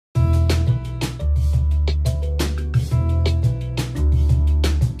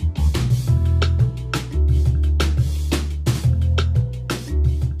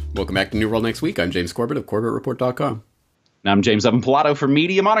Welcome back to New World Next Week. I'm James Corbett of CorbettReport.com. And I'm James Evan Pilato from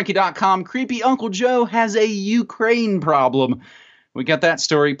MediaMonarchy.com. Creepy Uncle Joe has a Ukraine problem. We got that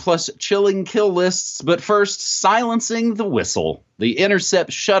story, plus chilling kill lists. But first, silencing the whistle. The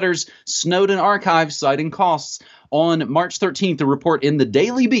Intercept shutters Snowden archive, citing costs. On March 13th, a report in the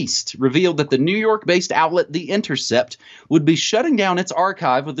Daily Beast revealed that the New York-based outlet The Intercept would be shutting down its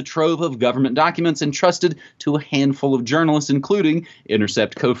archive of the trove of government documents entrusted to a handful of journalists, including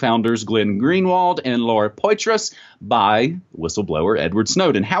Intercept co-founders Glenn Greenwald and Laura Poitras, by whistleblower Edward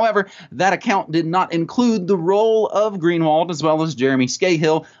Snowden. However, that account did not include the role of Greenwald as well as Jeremy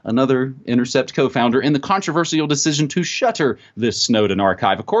Scahill, another Intercept co-founder, in the controversial decision to shutter this Snowden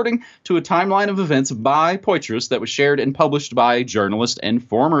archive, according to a timeline of events by Poitras that was shared and published by journalist and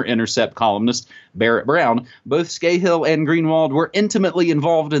former Intercept columnist Barrett Brown. Both Scahill and Greenwald were intimately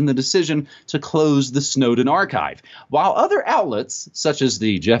involved in the decision to close the Snowden archive, while other outlets, such as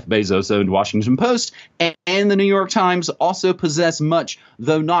the Jeff Bezos-owned Washington Post and the New York Times, also possess much,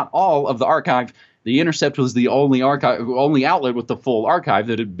 though not all, of the archive. The Intercept was the only outlet with the full archive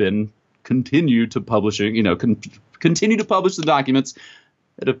that had been continued to publishing, continue to publish the documents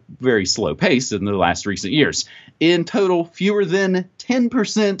at a very slow pace in the last recent years. In total, fewer than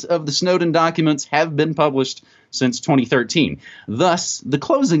 10% of the Snowden documents have been published since 2013. Thus, the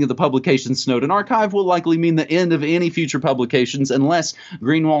closing of the publication's Snowden archive will likely mean the end of any future publications unless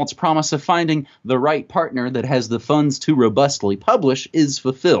Greenwald's promise of finding the right partner that has the funds to robustly publish is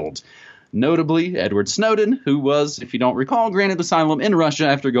fulfilled. Notably, Edward Snowden, who was, if you don't recall, granted asylum in Russia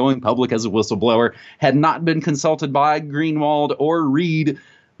after going public as a whistleblower, had not been consulted by Greenwald or Reed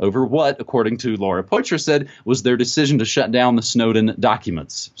over what, according to Laura Poitras, said was their decision to shut down the Snowden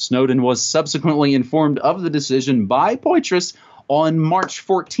documents. Snowden was subsequently informed of the decision by Poitras on March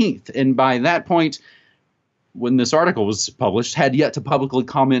 14th, and by that point, when this article was published, had yet to publicly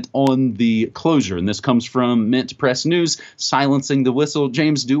comment on the closure. And this comes from Mint Press News, silencing the whistle.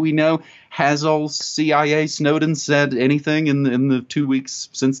 James, do we know, has old CIA Snowden said anything in the 2 weeks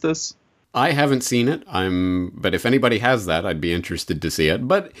since this? I haven't seen it. But if anybody has that, I'd be interested to see it.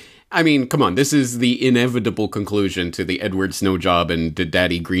 But I mean, come on, this is the inevitable conclusion to the Edward Snowjob and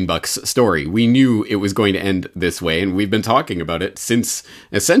Daddy Greenbucks story. We knew it was going to end this way, and we've been talking about it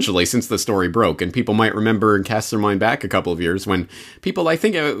essentially since the story broke. And people might remember and cast their mind back a couple of years when people, I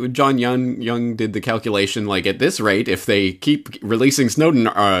think John Young did the calculation, like, at this rate, if they keep releasing Snowden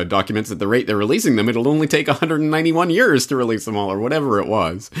documents at the rate they're releasing them, it'll only take 191 years to release them all, or whatever it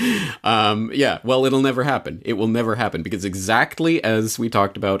was. Yeah, well, it'll never happen. It will never happen, because exactly as we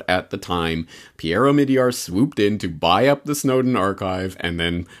talked about at the time, Pierre Omidyar swooped in to buy up the Snowden archive and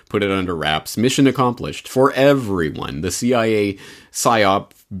then put it under wraps. Mission accomplished for everyone. The CIA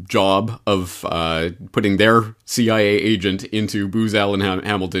PSYOP job of putting their CIA agent into Booz Allen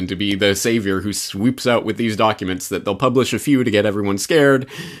Hamilton to be the savior who swoops out with these documents that they'll publish a few to get everyone scared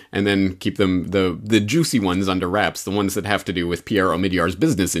and then keep them, the juicy ones, under wraps, the ones that have to do with Pierre Omidyar's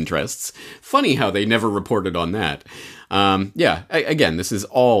business interests. Funny how they never reported on that. Again, this is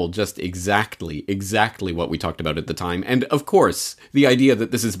all just exactly what we talked about at the time. And of course, the idea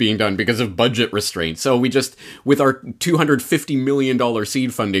that this is being done because of budget restraints. So we just, with our $250 million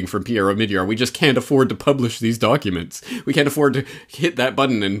seed funding from Pierre Omidyar, we just can't afford to publish these documents. We can't afford to hit that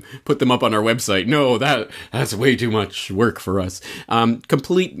button and put them up on our website. No, that's way too much work for us.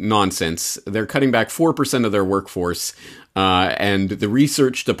 Complete nonsense. They're cutting back 4% of their workforce. And the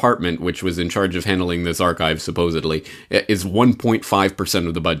research department, which was in charge of handling this archive, supposedly, is 1.5%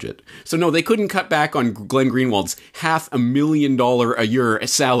 of the budget. So no, they couldn't cut back on Glenn Greenwald's $500,000 a year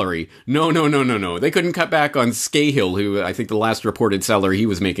salary. No. They couldn't cut back on Scahill, who I think the last reported salary he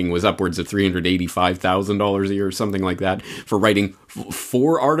was making was upwards of $385,000 a year, or something like that, for writing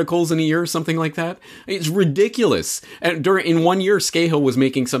 4 articles in a year, something like that. It's ridiculous. And in 1 year, Scahill was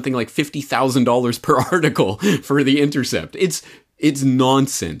making something like $50,000 per article for The Intercept. It's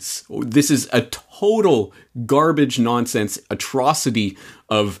nonsense. This is a total garbage nonsense atrocity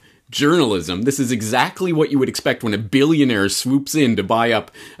of journalism. This is exactly what you would expect when a billionaire swoops in to buy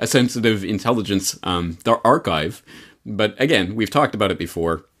up a sensitive intelligence archive. But again, we've talked about it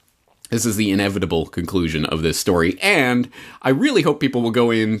before. This is the inevitable conclusion of this story, and I really hope people will go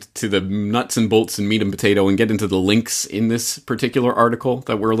into the nuts and bolts and meat and potato and get into the links in this particular article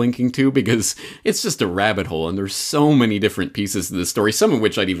that we're linking to, because it's just a rabbit hole, and there's so many different pieces to this story, some of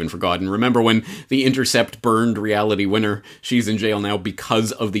which I'd even forgotten. Remember when The Intercept burned Reality Winner? She's in jail now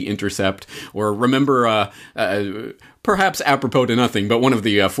because of The Intercept. Or remember Perhaps apropos to nothing, but one of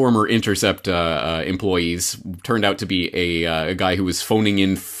the former Intercept employees turned out to be a guy who was phoning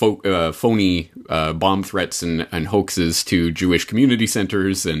in phony bomb threats and hoaxes to Jewish community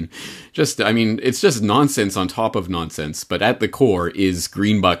centers, and just, I mean, it's just nonsense on top of nonsense, but at the core is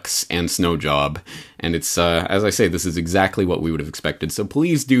Greenbucks and Snowjob, and it's, as I say, this is exactly what we would have expected, so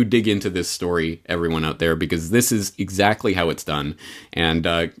please do dig into this story, everyone out there, because this is exactly how it's done, and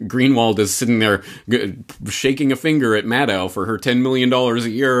Greenwald is sitting there shaking a finger at Maddow for her $10 million a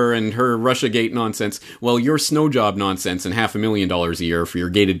year and her Russiagate nonsense. Well, your Snowjob nonsense and $500,000 a year for your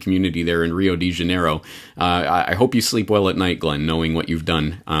gated community there in Rio de Janeiro. I hope you sleep well at night, Glenn, knowing what you've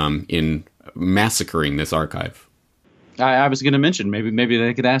done in massacring this archive. I was going to mention maybe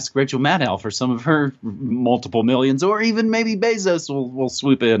they could ask Rachel Maddow for some of her multiple millions, or even maybe Bezos will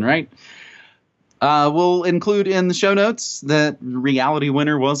swoop in, right? We'll include in the show notes that Reality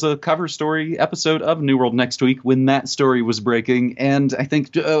Winner was a cover story episode of New World next week when that story was breaking. And I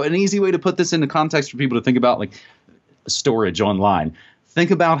think an easy way to put this into context for people to think about, like, storage online. Think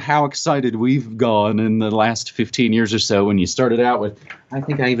about how excited we've gone in the last 15 years or so when you started out with, I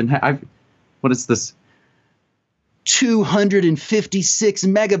think I even have, what is this? 256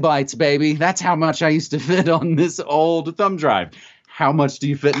 megabytes, baby. That's how much I used to fit on this old thumb drive. How much do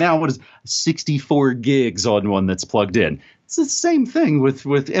you fit now? What is 64 gigs on one that's plugged in? It's the same thing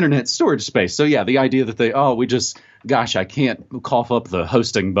with internet storage space. So yeah, the idea that I can't cough up the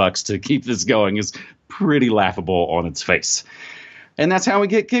hosting bucks to keep this going is pretty laughable on its face. And that's how we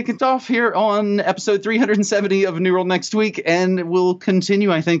get kicked off here on episode 370 of New World Next Week. And we'll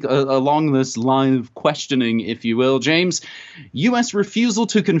continue, I think, along this line of questioning, if you will. James, U.S. refusal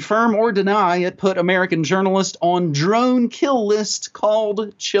to confirm or deny it put American journalist on drone kill list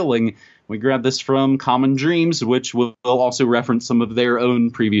called chilling. We grabbed this from Common Dreams, which will also reference some of their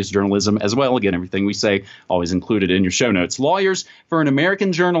own previous journalism as well. Again, everything we say always included in your show notes. Lawyers for an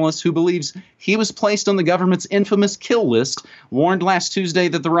American journalist who believes he was placed on the government's infamous kill list warned last Tuesday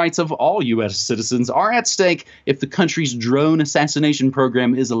that the rights of all U.S. citizens are at stake if the country's drone assassination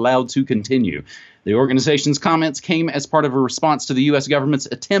program is allowed to continue. The organization's comments came as part of a response to the U.S. government's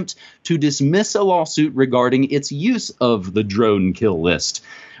attempt to dismiss a lawsuit regarding its use of the drone kill list.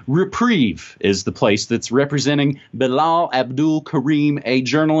 Reprieve is the place that's representing Bilal Abdul Karim, a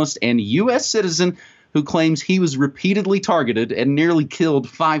journalist and U.S. citizen who claims he was repeatedly targeted and nearly killed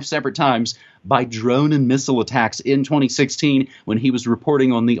 5 separate times by drone and missile attacks in 2016 when he was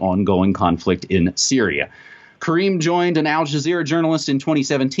reporting on the ongoing conflict in Syria. Karim joined an Al Jazeera journalist in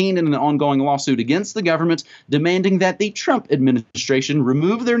 2017 in an ongoing lawsuit against the government, demanding that the Trump administration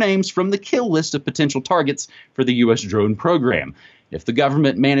remove their names from the kill list of potential targets for the U.S. drone program. If the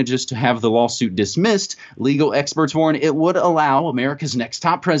government manages to have the lawsuit dismissed, legal experts warn it would allow America's next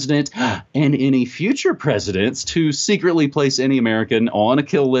top president and any future presidents to secretly place any American on a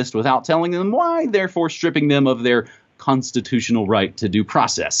kill list without telling them why, therefore stripping them of their constitutional right to due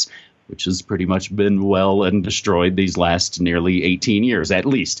process, which has pretty much been well and destroyed these last nearly 18 years, at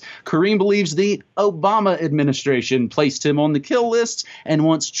least. Karim believes the Obama administration placed him on the kill list and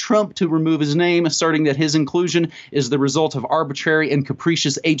wants Trump to remove his name, asserting that his inclusion is the result of arbitrary and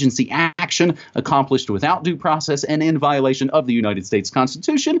capricious agency action accomplished without due process and in violation of the United States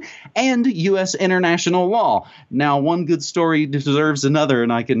Constitution and U.S. international law. Now, one good story deserves another,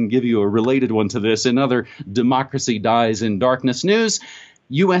 and I can give you a related one to this. In other Democracy Dies in Darkness news,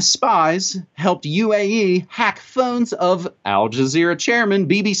 U.S. spies helped UAE hack phones of Al Jazeera chairman,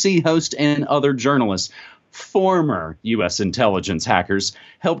 BBC host, and other journalists. Former U.S. intelligence hackers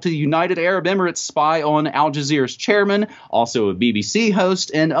helped the United Arab Emirates spy on Al Jazeera's chairman, also a BBC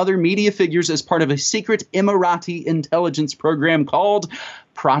host, and other media figures as part of a secret Emirati intelligence program called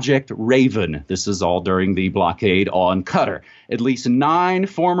Project Raven. This is all during the blockade on Qatar. At least 9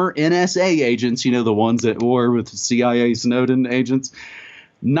 former NSA agents, you know, the ones at war with CIA Snowden agents,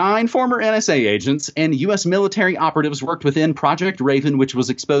 9 former NSA agents and U.S. military operatives worked within Project Raven, which was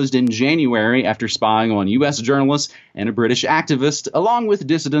exposed in January after spying on U.S. journalists and a British activist, along with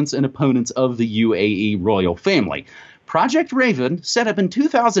dissidents and opponents of the UAE royal family. Project Raven, set up in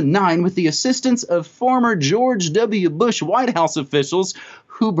 2009 with the assistance of former George W. Bush White House officials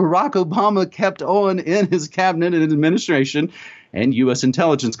who Barack Obama kept on in his cabinet and administration, and U.S.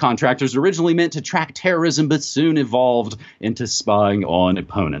 intelligence contractors, originally meant to track terrorism but soon evolved into spying on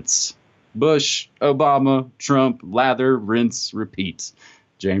opponents. Bush, Obama, Trump, lather, rinse, repeat.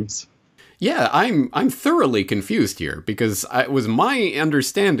 James? Yeah, I'm thoroughly confused here because it was my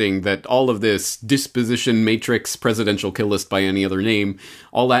understanding that all of this disposition matrix, presidential kill list by any other name,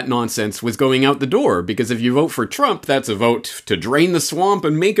 all that nonsense was going out the door. Because if you vote for Trump, that's a vote to drain the swamp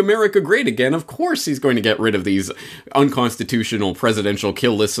and make America great again. Of course, he's going to get rid of these unconstitutional presidential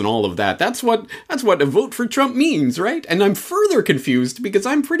kill lists and all of that. That's what a vote for Trump means, right? And I'm further confused because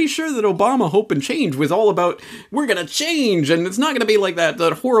I'm pretty sure that Obama Hope and Change was all about we're gonna change and it's not gonna be like that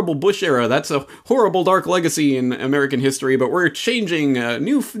horrible Bush era. That's a horrible dark legacy in American history, but we're changing a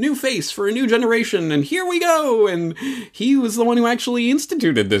new face for a new generation, and here we go. And he was the one who actually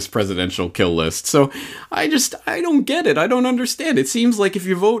instituted this presidential kill list. So I don't get it. I don't understand. It seems like if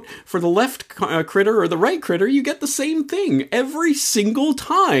you vote for the left critter or the right critter, you get the same thing every single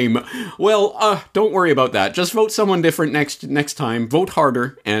time. Well, don't worry about that. Just vote someone different next time. Vote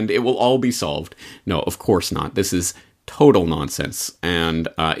harder, and it will all be solved. No, of course not. This is total nonsense. And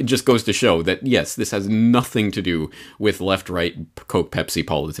it just goes to show that, yes, this has nothing to do with left-right Coke Pepsi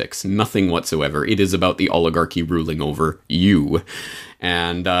politics. Nothing whatsoever. It is about the oligarchy ruling over you.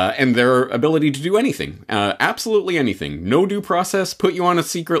 And their ability to do anything. Absolutely anything. No due process, put you on a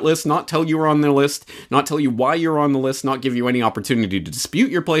secret list, not tell you are on the list, not tell you why you're on the list, not give you any opportunity to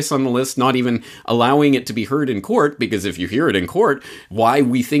dispute your place on the list, not even allowing it to be heard in court, because if you hear it in court, why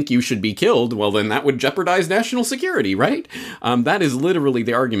we think you should be killed, well then that would jeopardize national security, right? That is literally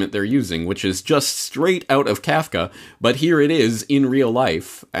the argument they're using, which is just straight out of Kafka, but here it is in real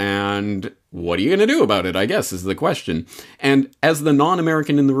life, and what are you going to do about it, I guess, is the question. And as the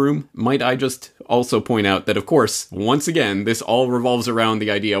non-American in the room, might I just also point out that, of course, once again, this all revolves around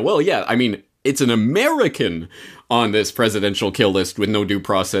the idea, well, yeah, I mean, it's an American on this presidential kill list with no due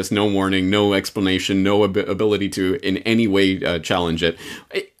process, no warning, no explanation, no ability to in any way challenge it.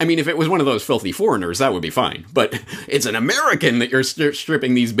 I mean, if it was one of those filthy foreigners, that would be fine. But it's an American that you're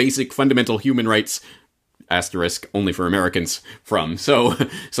stripping these basic fundamental human rights asterisk only for Americans from. So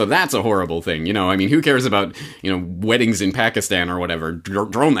that's a horrible thing. You know, I mean, who cares about, weddings in Pakistan or whatever?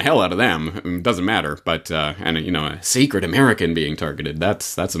 Drone the hell out of them. It doesn't matter. But, a sacred American being targeted,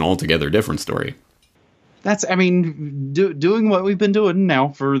 that's an altogether different story. That's, I mean, doing what we've been doing now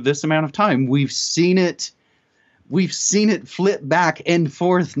for this amount of time. We've seen it flip back and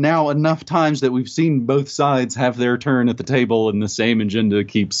forth now enough times that we've seen both sides have their turn at the table and the same agenda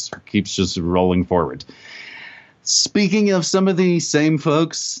keeps just rolling forward. Speaking of some of the same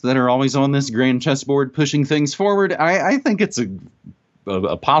folks that are always on this grand chessboard pushing things forward, I think it's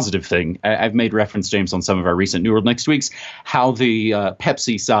a positive thing. I've made reference, James, on some of our recent New World Next Weeks, how the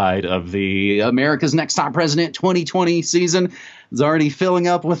Pepsi side of the America's Next Top President 2020 season is already filling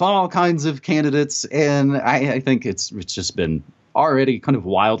up with all kinds of candidates. And I think it's just been already kind of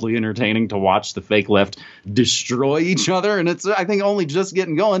wildly entertaining to watch the fake left destroy each other. And it's, I think, only just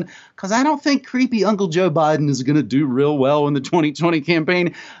getting going, because I don't think creepy Uncle Joe Biden is going to do real well in the 2020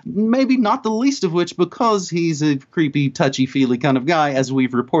 campaign. Maybe not the least of which because he's a creepy, touchy-feely kind of guy, as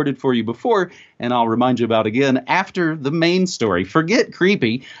we've reported for you before. And I'll remind you about again after the main story. Forget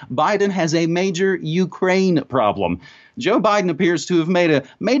creepy. Biden has a major Ukraine problem. Joe Biden appears to have made a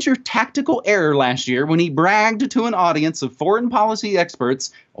major tactical error last year when he bragged to an audience of foreign policy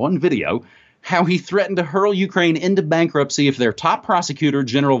experts on video how he threatened to hurl Ukraine into bankruptcy if their top prosecutor,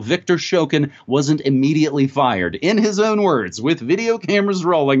 General Viktor Shokin, wasn't immediately fired. In his own words, with video cameras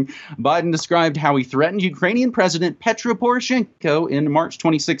rolling, Biden described how he threatened Ukrainian President Petro Poroshenko in March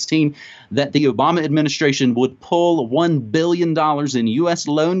 2016 that the Obama administration would pull $1 billion in U.S.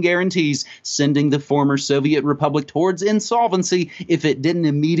 loan guarantees, sending the former Soviet republic towards insolvency if it didn't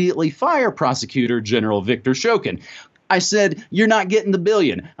immediately fire prosecutor General Viktor Shokin. I said, you're not getting the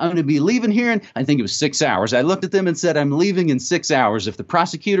billion. I'm going to be leaving here in, I think it was 6 hours. I looked at them and said, I'm leaving in 6 hours. If the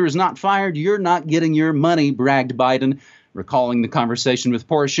prosecutor is not fired, you're not getting your money, bragged Biden, recalling the conversation with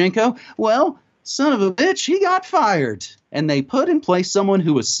Poroshenko. Well, son of a bitch, he got fired. And they put in place someone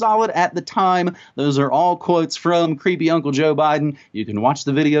who was solid at the time. Those are all quotes from creepy Uncle Joe Biden. You can watch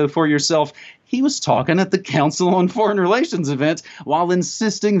the video for yourself. He was talking at the Council on Foreign Relations event while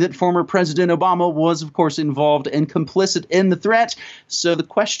insisting that former President Obama was, of course, involved and complicit in the threat. So the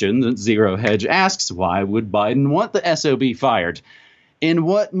question that Zero Hedge asks, why would Biden want the SOB fired? In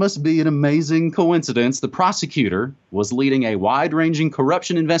what must be an amazing coincidence, the prosecutor was leading a wide-ranging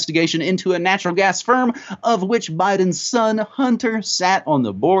corruption investigation into a natural gas firm of which Biden's son, Hunter, sat on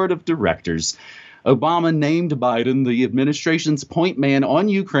the board of directors. Obama named Biden the administration's point man on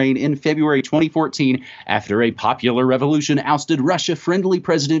Ukraine in February 2014 after a popular revolution ousted Russia-friendly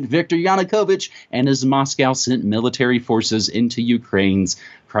President Viktor Yanukovych and his Moscow sent military forces into Ukraine's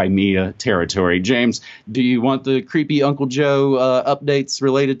Crimea territory. James, do you want the creepy Uncle Joe updates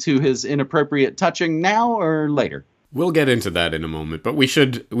related to his inappropriate touching now or later? We'll get into that in a moment, but we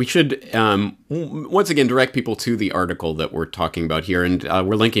should once again direct people to the article that we're talking about here, and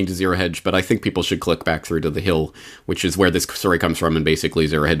we're linking to Zero Hedge, but I think people should click back through to The Hill, which is where this story comes from, and basically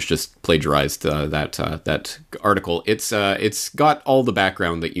Zero Hedge just plagiarized that article. It's got all the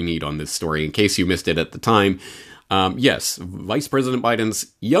background that you need on this story, in case you missed it at the time. Yes, Vice President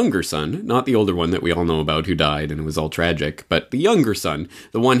Biden's younger son, not the older one that we all know about who died and it was all tragic, but the younger son,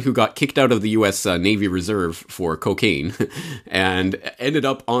 the one who got kicked out of the U.S. Navy Reserve for cocaine and ended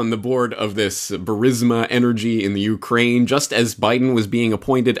up on the board of this Burisma Energy in the Ukraine, just as Biden was being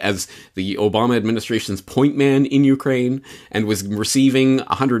appointed as the Obama administration's point man in Ukraine and was receiving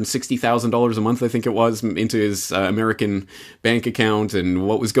 $160,000 a month, I think it was, into his American bank account, and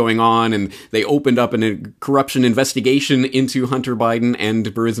what was going on. And they opened up a corruption investigation into Hunter Biden and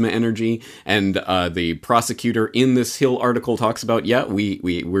Burisma Energy, and the prosecutor in this Hill article talks about,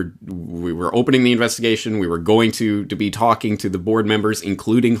 we were opening the investigation, we were going to be talking to the board members,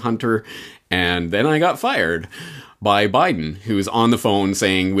 including Hunter, and then I got fired by Biden, who is on the phone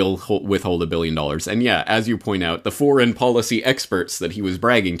saying we'll withhold $1 billion. And yeah, as you point out, the foreign policy experts that he was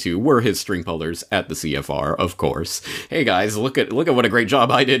bragging to were his string pullers at the CFR, of course. Hey guys, look at what a great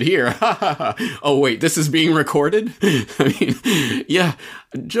job I did here. Oh wait, this is being recorded? I mean, yeah,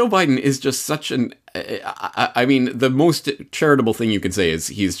 Joe Biden is just such an... I mean, the most charitable thing you could say is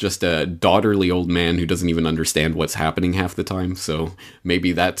he's just a daughterly old man who doesn't even understand what's happening half the time. So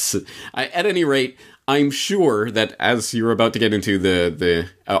maybe that's... At any rate, I'm sure that as you're about to get into the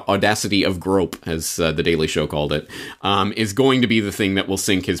audacity of grope, as the Daily Show called it, is going to be the thing that will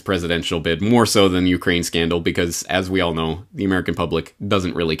sink his presidential bid, more so than the Ukraine scandal, because as we all know, the American public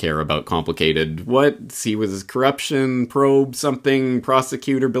doesn't really care about complicated, he was corruption, probe something,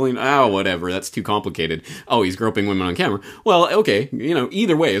 prosecutor, billion, whatever, that's too complicated. Oh, he's groping women on camera. Well, okay,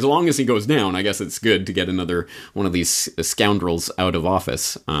 either way, as long as he goes down, I guess it's good to get another one of these scoundrels out of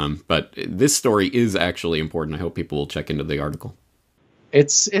office. But this story is actually important. I hope people will check into the article.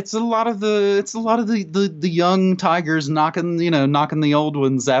 It's a lot of the young tigers knocking the old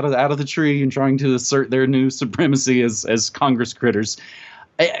ones out of the tree and trying to assert their new supremacy as Congress critters.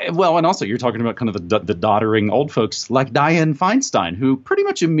 Well, and also you're talking about kind of the doddering old folks like Dianne Feinstein, who pretty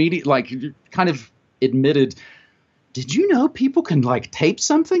much immediately kind of admitted, did you know people can tape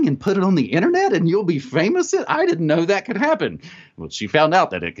something and put it on the internet and you'll be famous? I didn't know that could happen. Well, she found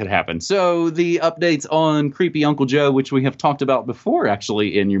out that it could happen. So the updates on Creepy Uncle Joe, which we have talked about before,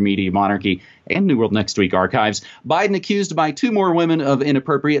 actually, in your Media Monarchy and New World Next Week archives. Biden accused by 2 more women of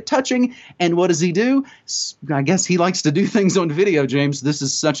inappropriate touching. And what does he do? I guess he likes to do things on video, James. This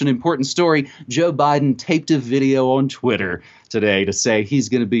is such an important story. Joe Biden taped a video on Twitter today to say he's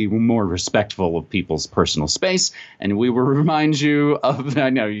going to be more respectful of people's personal space. And we will remind you of, I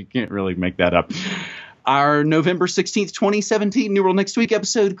know you can't really make that up, our November 16th, 2017 New World Next Week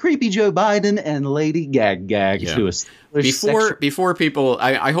episode, Creepy Joe Biden and Lady Gag Gag. Yeah. Before people,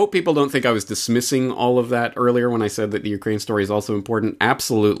 I hope people don't think I was dismissing all of that earlier when I said that the Ukraine story is also important.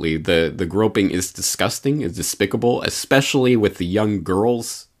 Absolutely. The groping is disgusting, is despicable, especially with the young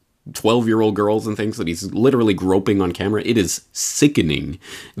girls, 12-year-old girls and things that he's literally groping on camera. It is sickening.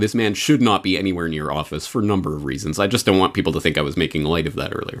 This man should not be anywhere near office for a number of reasons. I just don't want people to think I was making light of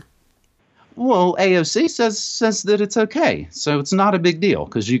that earlier. Well, AOC says that it's okay, so it's not a big deal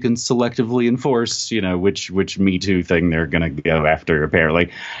because you can selectively enforce, which Me Too thing they're going to go after.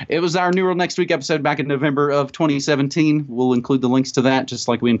 Apparently, it was our New World Next Week episode back in November of 2017. We'll include the links to that, just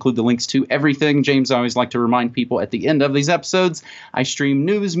like we include the links to everything. James, I always like to remind people at the end of these episodes, I stream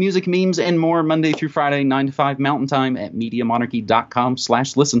news, music, memes, and more Monday through Friday, 9 to 5 Mountain Time at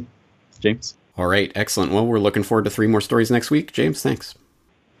MediaMonarchy.com/listen. James. All right, excellent. Well, we're looking forward to 3 more stories next week. James, thanks.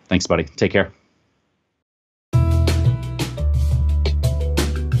 Thanks, buddy. Take care.